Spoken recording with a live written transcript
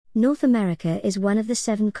North America is one of the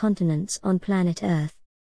 7 continents on planet Earth.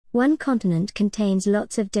 One continent contains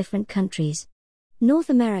lots of different countries. North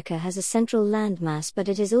America has a central landmass, but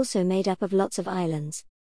it is also made up of lots of islands.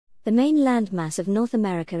 The main landmass of North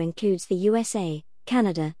America includes the USA,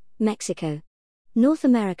 Canada, Mexico. North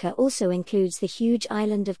America also includes the huge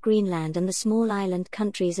island of Greenland and the small island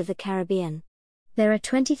countries of the Caribbean. There are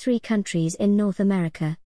 23 countries in North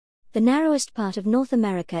America. The narrowest part of North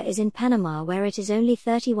America is in Panama, where it is only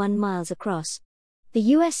 31 miles across. The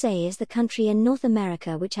USA is the country in North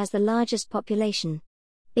America which has the largest population.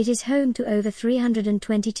 It is home to over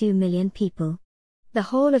 322 million people. The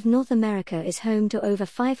whole of North America is home to over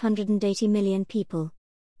 580 million people.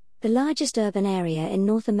 The largest urban area in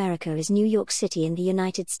North America is New York City in the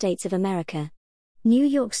United States of America. New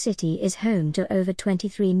York City is home to over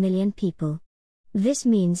 23 million people. This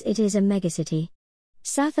means it is a megacity.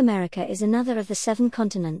 South America is another of the 7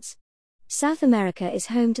 continents. South America is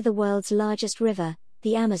home to the world's largest river,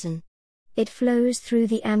 the Amazon. It flows through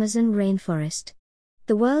the Amazon rainforest.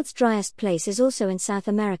 The world's driest place is also in South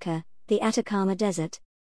America, the Atacama Desert.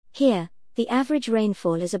 Here, the average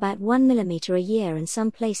rainfall is about 1 millimeter a year, and some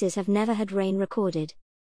places have never had rain recorded.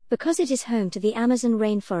 Because it is home to the Amazon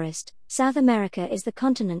rainforest, South America is the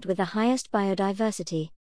continent with the highest biodiversity.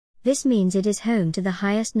 This means it is home to the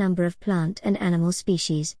highest number of plant and animal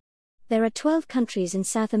species. There are 12 countries in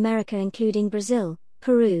South America, including Brazil,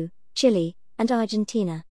 Peru, Chile, and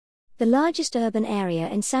Argentina. The largest urban area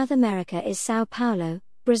in South America is São Paulo,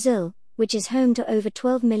 Brazil, which is home to over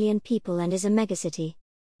 12 million people and is a megacity.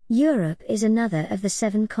 Europe is another of the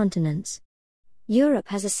 7 continents. Europe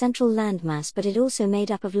has a central landmass, but it also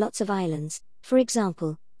made up of lots of islands, for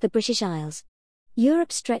example, the British Isles.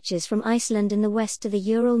 Europe stretches from Iceland in the west to the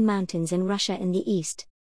Ural Mountains in Russia in the east.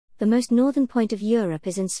 The most northern point of Europe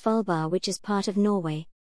is in Svalbard, which is part of Norway.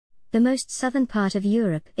 The most southern part of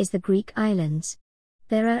Europe is the Greek islands.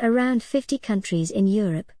 There are around 50 countries in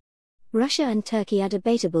Europe. Russia and Turkey are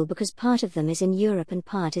debatable because part of them is in Europe and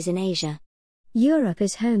part is in Asia. Europe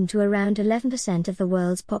is home to around 11% of the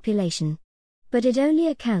world's population. But it only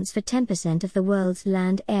accounts for 10% of the world's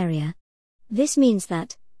land area. This means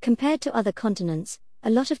that, compared to other continents, a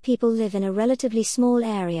lot of people live in a relatively small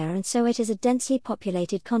area, and so it is a densely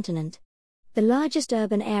populated continent. The largest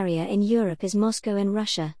urban area in Europe is Moscow in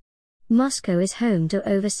Russia. Moscow is home to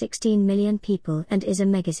over 16 million people and is a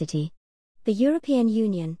megacity. The European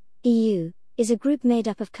Union, EU, is a group made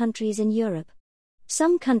up of countries in Europe.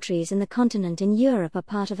 Some countries in the continent in Europe are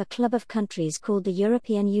part of a club of countries called the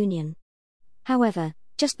European Union. However,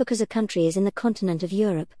 just because a country is in the continent of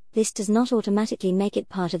Europe, this does not automatically make it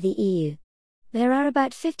part of the EU. There are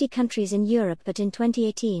about 50 countries in Europe, but in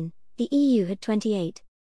 2018, the EU had 28.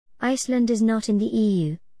 Iceland is not in the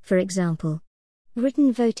EU, for example.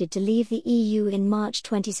 Britain voted to leave the EU in March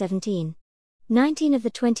 2017. 19 of the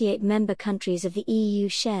 28 member countries of the EU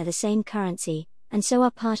share the same currency, and so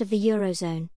are part of the Eurozone.